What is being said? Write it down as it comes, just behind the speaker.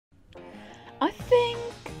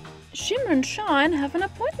Shimmer and Shine have an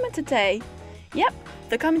appointment today. Yep,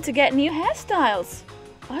 they're coming to get new hairstyles.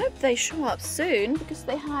 I hope they show up soon because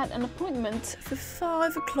they had an appointment for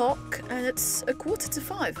 5 o'clock and it's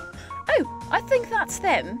 4:45. Oh, I think that's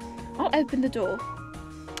them. I'll open the door.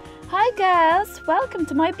 Hi girls, welcome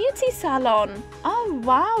to my beauty salon. Oh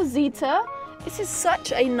wow, Zita. This is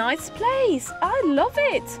such a nice place. I love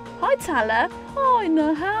it. Hi Tala. Hi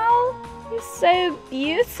Nahal. You're so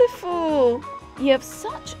beautiful. You have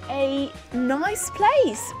such a nice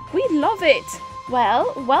place. We love it.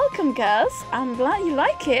 Well, welcome girls. I'm glad you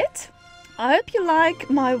like it. I hope you like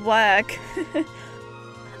my work.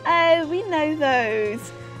 Oh, we know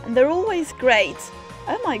those. And they're always great.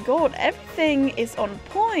 Oh my god, everything is on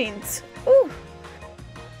point. Ooh.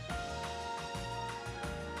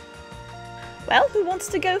 Well, who wants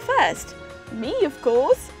to go first? Me, of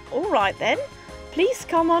course. Alright then. Please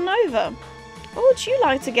come on over. What would you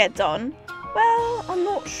like to get done? Well, I'm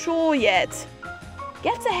not sure yet.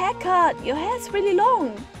 Get a haircut. Your hair's really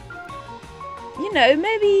long. You know,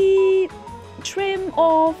 maybe trim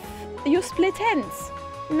off your split ends.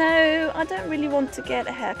 No, I don't really want to get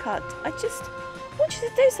a haircut. I just want you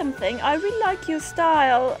to do something. I really like your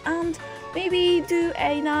style and maybe do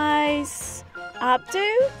a nice updo.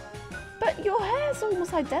 But your hair's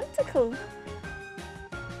almost identical.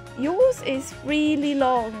 Yours is really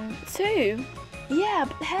long too. Yeah,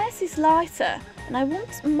 but hers is lighter and I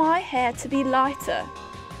want my hair to be lighter.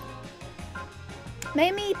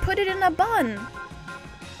 Maybe put it in a bun.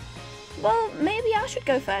 Well, maybe I should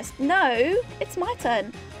go first. No, it's my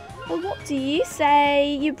turn. Well, what do you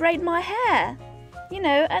say you braid my hair? You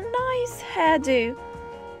know, a nice hairdo.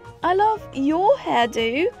 I love your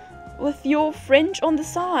hairdo with your fringe on the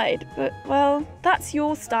side. But, well, that's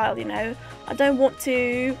your style, you know. I don't want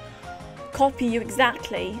to copy you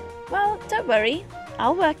exactly. Well, don't worry.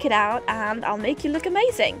 I'll work it out and I'll make you look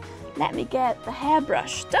amazing. Let me get the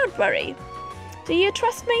hairbrush. Don't worry. Do you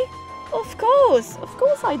trust me? Of course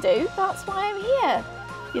I do. That's why I'm here.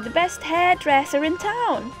 You're the best hairdresser in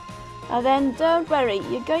town. Now then, don't worry.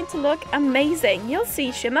 You're going to look amazing. You'll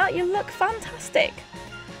see, Shimmer. You'll look fantastic.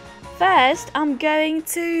 First, I'm going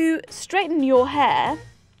to straighten your hair.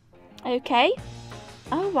 Okay?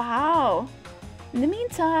 Oh, wow. In the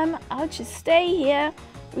meantime, I'll just stay here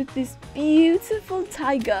with this beautiful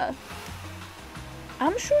tiger.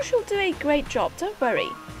 I'm sure she'll do a great job. Don't worry.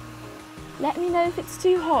 Let me know if it's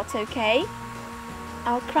too hot, okay?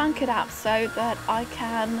 I'll crank it up so that I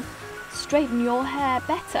can straighten your hair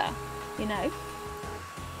better, you know?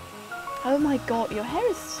 Oh my god, your hair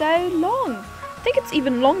is so long. I think it's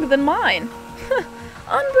even longer than mine.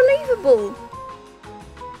 Unbelievable.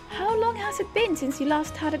 How long has it been since you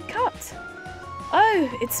last had it cut? Oh,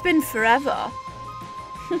 it's been forever.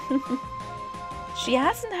 She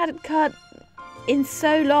hasn't had it cut in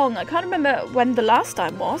so long. I can't remember when the last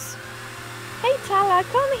time was. Hey Tala,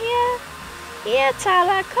 come here. Here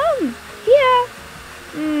Tala, come.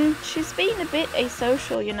 Here. She's been a bit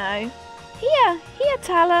asocial, you know. Here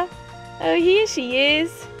Tala. Oh, here she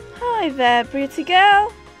is. Hi there, pretty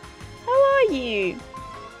girl. How are you?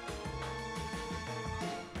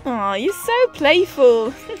 Oh, you're so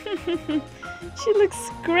playful. She looks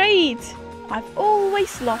great. I've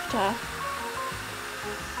always loved her.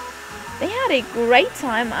 They had a great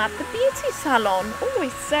time at the beauty salon.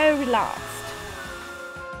 Always so relaxed.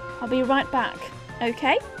 I'll be right back,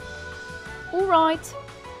 okay? Alright.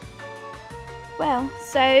 Well,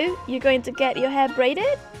 so you're going to get your hair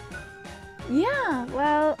braided? Yeah,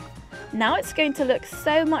 well, now it's going to look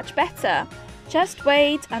so much better. Just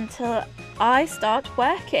wait until I start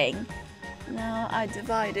working. Now I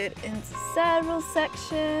divide it into several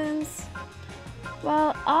sections.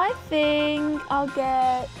 Well, I think I'll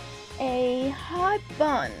get a high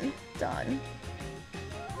bun done.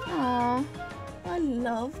 Aww. I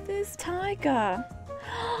love this tiger.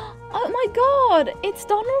 Oh my god, it's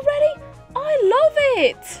done already? I love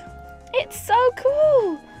it. It's so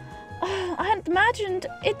cool. I hadn't imagined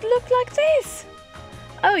it looked like this.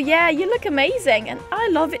 Oh yeah, you look amazing and I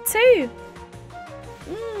love it too.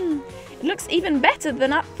 It looks even better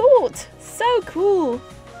than I thought. So cool.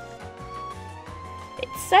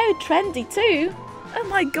 It's so trendy too. Oh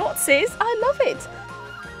my god, sis, I love it.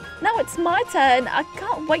 Now it's my turn. I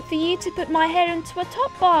can't wait for you to put my hair into a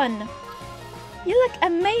top bun. You look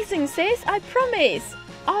amazing, sis. I promise.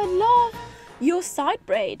 I love your side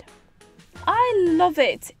braid. I love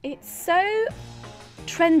it. It's so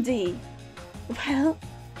trendy. Well,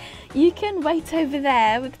 you can wait over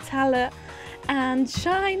there with Tala and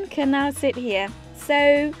Shine can now sit here.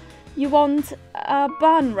 So you want a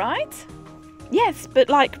bun, right? Yes, but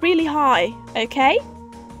like really high, okay?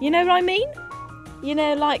 You know what I mean? You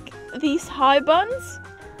know, like these high buns?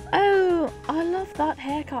 Oh, I love that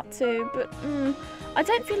haircut too, but I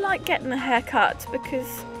don't feel like getting a haircut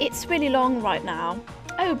because it's really long right now.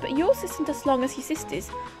 Oh, but yours isn't as long as your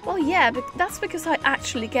sister's. Well, yeah, but that's because I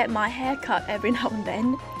actually get my hair cut every now and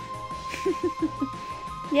then.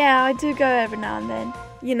 Yeah, I do go every now and then.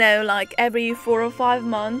 You know, like every 4 or 5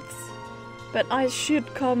 months. But I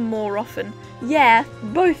should come more often. Yeah,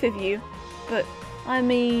 both of you. But, I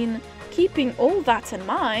mean, keeping all that in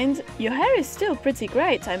mind, your hair is still pretty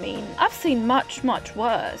great. I mean, I've seen much, much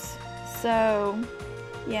worse. So,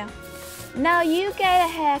 yeah. Now you get a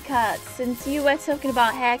haircut, since you were talking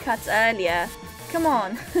about haircuts earlier. Come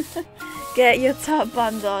on, get your top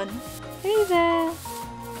bun on. Hey there.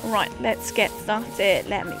 Right, let's get started.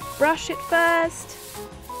 Let me brush it first.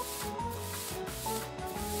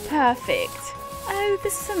 Perfect. Oh,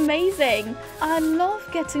 this is amazing. I love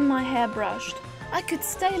getting my hair brushed. I could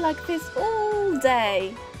stay like this all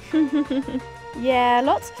day. Yeah,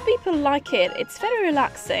 lots of people like it. It's very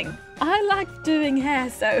relaxing. I like doing hair,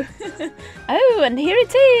 so... Oh, and here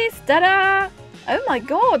it is! Ta-da! Oh my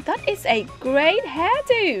god, that is a great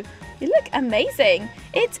hairdo! You look amazing!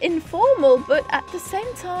 It's informal, but at the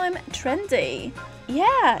same time, trendy.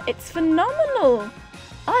 Yeah, it's phenomenal!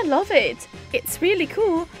 I love it! It's really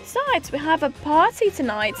cool. Besides, we have a party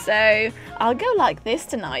tonight, so I'll go like this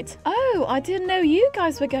tonight. Oh, I didn't know you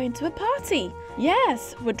guys were going to a party.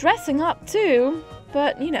 Yes, we're dressing up too.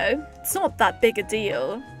 But, you know, it's not that big a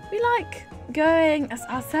deal. We like going as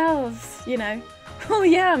ourselves, you know. Oh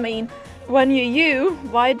yeah, I mean, when you're you,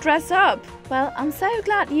 why dress up? Well, I'm so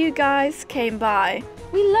glad you guys came by.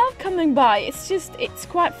 We love coming by. It's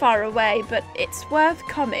quite far away, but it's worth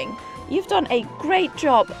coming. You've done a great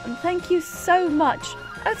job, and thank you so much.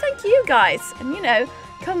 Oh, thank you guys. And you know,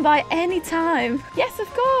 come by anytime. Yes, of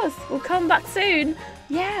course. We'll come back soon.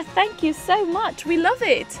 Yeah, thank you so much. We love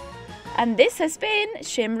it. And this has been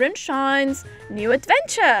Shimmer and Shine's new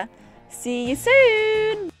adventure. See you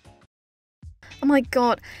soon. Oh my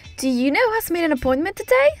god, do you know who has made an appointment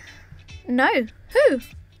today? No, who?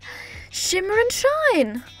 Shimmer and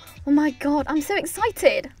Shine. Oh my god, I'm so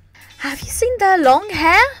excited. Have you seen their long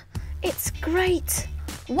hair? It's great.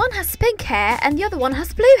 One has pink hair and the other one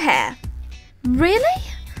has blue hair. Really?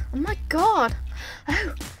 Oh my god.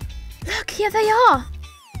 Oh, look, here they are.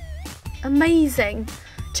 Amazing.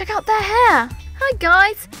 Check out their hair. Hi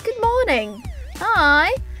guys, good morning.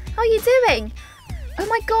 Hi, how are you doing? Oh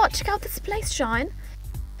my god, check out this place, Shine.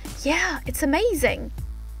 Yeah, it's amazing.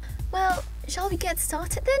 Well, shall we get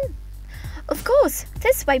started then? Of course,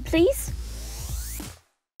 this way please.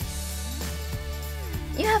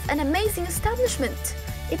 You have an amazing establishment.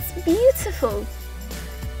 It's beautiful.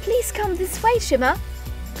 Please come this way, Shimmer.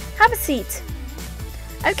 Have a seat.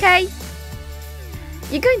 Okay.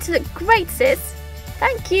 You're going to look great, sis.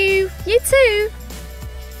 Thank you. You too.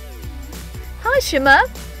 Hi, Shimmer.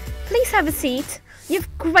 Please have a seat. You've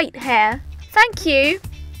great hair. Thank you.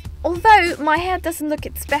 Although my hair doesn't look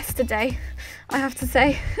its best today, I have to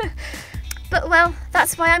say. But well,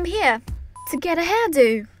 that's why I'm here. To get a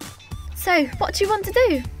hairdo. So, what do you want to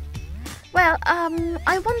do? Well,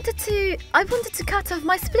 I wanted to cut off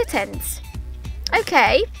my split ends.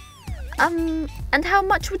 Okay. And how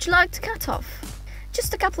much would you like to cut off?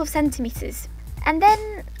 Just a couple of centimeters. And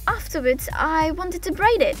then afterwards, I wanted to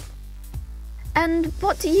braid it. And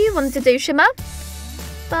what do you want to do, Shimmer?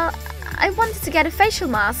 Well, I wanted to get a facial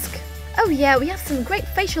mask. Oh yeah, we have some great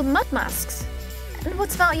facial mud masks. And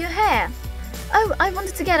what about your hair? Oh, I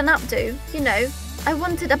wanted to get an updo, you know. I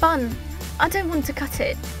wanted a bun. I don't want to cut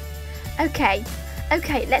it. Okay,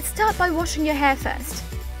 let's start by washing your hair first.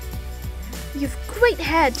 You've great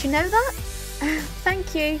hair, do you know that?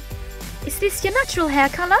 Thank you. Is this your natural hair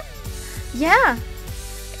colour? Yeah.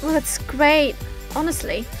 Well, that's great.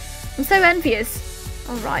 Honestly, I'm so envious.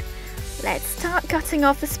 Alright, let's start cutting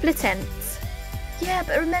off the split ends. Yeah,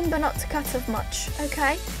 but remember not to cut off much,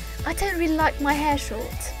 okay? I don't really like my hair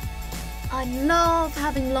short. I love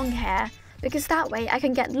having long hair, because that way I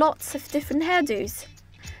can get lots of different hairdos.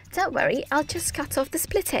 Don't worry, I'll just cut off the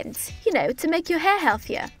split ends, you know, to make your hair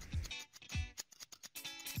healthier.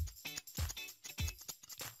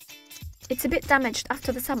 It's a bit damaged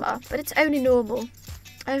after the summer, but it's only normal.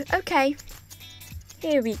 Oh, okay.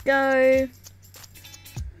 Here we go.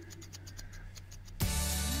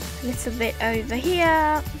 A little bit over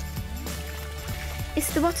here.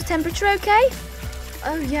 Is the water temperature okay?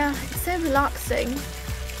 Oh yeah, it's so relaxing.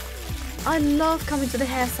 I love coming to the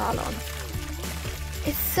hair salon.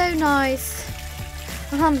 It's so nice.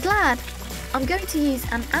 And I'm glad. I'm going to use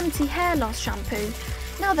an anti-hair loss shampoo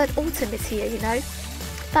now that autumn is here, you know.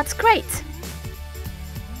 That's great.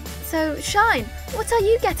 So, Shine, what are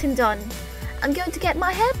you getting done? I'm going to get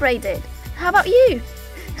my hair braided. How about you?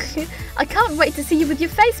 I can't wait to see you with your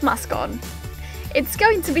face mask on. It's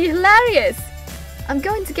going to be hilarious. I'm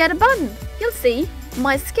going to get a bun. You'll see.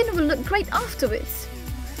 My skin will look great afterwards.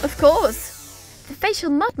 Of course. The facial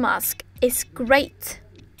mud mask is great.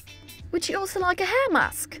 Would you also like a hair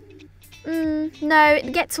mask? No,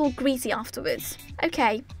 it gets all greasy afterwards.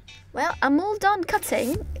 Okay. Well, I'm all done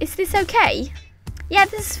cutting. Is this okay? Yeah,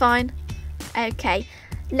 this is fine. Okay.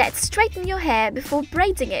 Let's straighten your hair before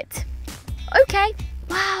braiding it. Okay.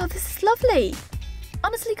 Wow, this is lovely.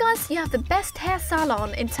 Honestly, guys, you have the best hair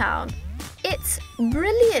salon in town. It's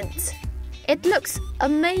brilliant. It looks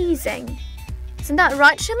amazing. Isn't that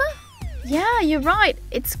right, Shimmer? Yeah, you're right.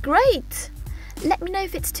 It's great. Let me know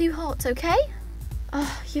if it's too hot, okay?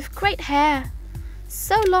 Oh, you've great hair.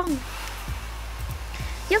 So long.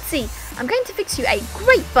 You'll see. I'm going to fix you a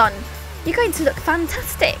great bun. You're going to look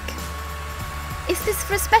fantastic. Is this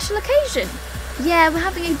for a special occasion? Yeah, we're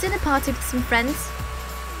having a dinner party with some friends.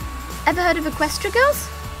 Ever heard of Equestria Girls?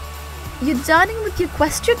 You're dining with the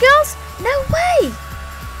Equestria Girls? No way!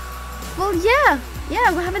 Well, yeah,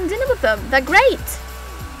 we're having dinner with them. They're great.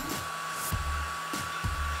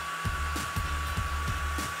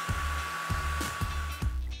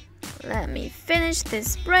 Let me finish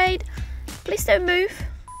this braid. Please don't move.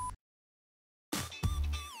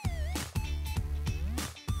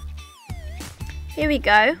 Here we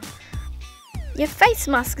go. Your face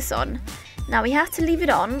mask is on. Now we have to leave it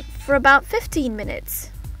on for about 15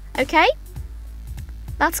 minutes. Okay?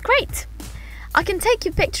 That's great. I can take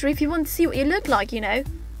your picture if you want to see what you look like, you know.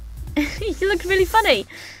 You look really funny.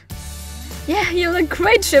 Yeah, you look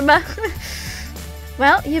great, Shimmer.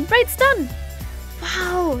 Well, your braid's done.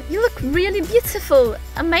 Wow, you look really beautiful.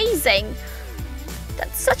 Amazing.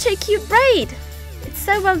 That's such a cute braid. It's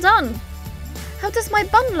so well done. How does my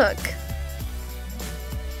bun look?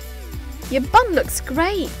 Your bun looks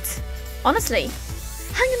great. Honestly.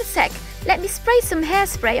 Hang on a sec. Let me spray some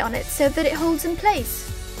hairspray on it so that it holds in place.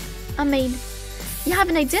 I mean, you're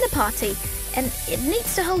having a dinner party and it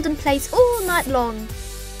needs to hold in place all night long.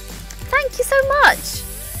 Thank you so much.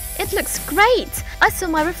 It looks great. I saw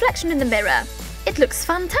my reflection in the mirror. It looks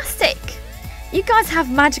fantastic. You guys have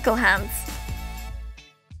magical hands.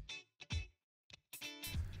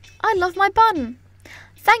 I love my bun.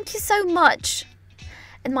 Thank you so much.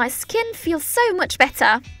 And my skin feels so much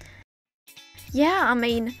better. Yeah, I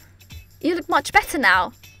mean, you look much better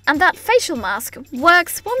now. And that facial mask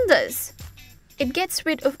works wonders. It gets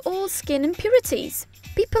rid of all skin impurities.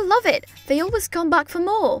 People love it. They always come back for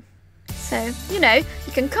more. So, you know,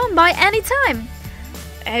 you can come by anytime.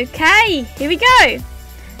 Okay, here we go.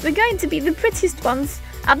 We're going to be the prettiest ones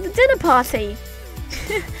at the dinner party.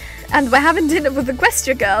 And we're having dinner with the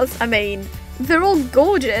Equestria Girls. I mean, they're all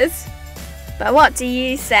gorgeous. But what do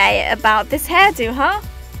you say about this hairdo, huh?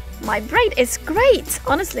 My braid is great,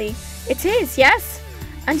 honestly. It is, yes.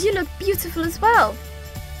 And you look beautiful as well.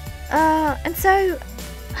 And so,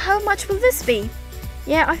 how much will this be?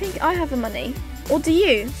 Yeah, I think I have the money. Or do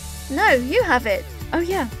you? No, you have it. Oh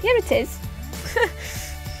yeah, here it is.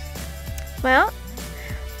 Well,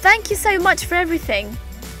 thank you so much for everything.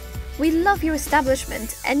 We love your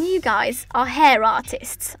establishment and you guys are hair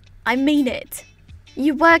artists. I mean it.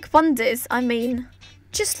 You work wonders, I mean.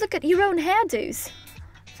 Just look at your own hairdos.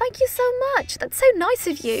 Thank you so much. That's so nice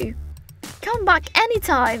of you. Come back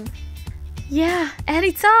anytime. Yeah,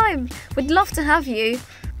 anytime. We'd love to have you.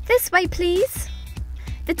 This way, please.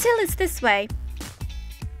 The till is this way.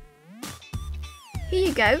 Here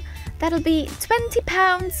you go. That'll be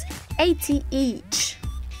 £20, 80 each.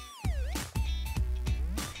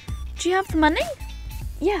 Do you have the money?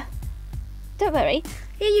 Yeah. Don't worry.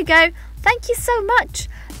 Here you go. Thank you so much.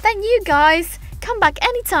 Then you guys come back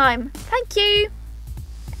anytime. Thank you.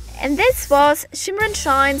 And this was Shimmer and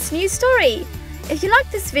Shine's new story. If you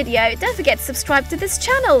liked this video, don't forget to subscribe to this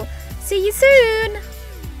channel. See you soon.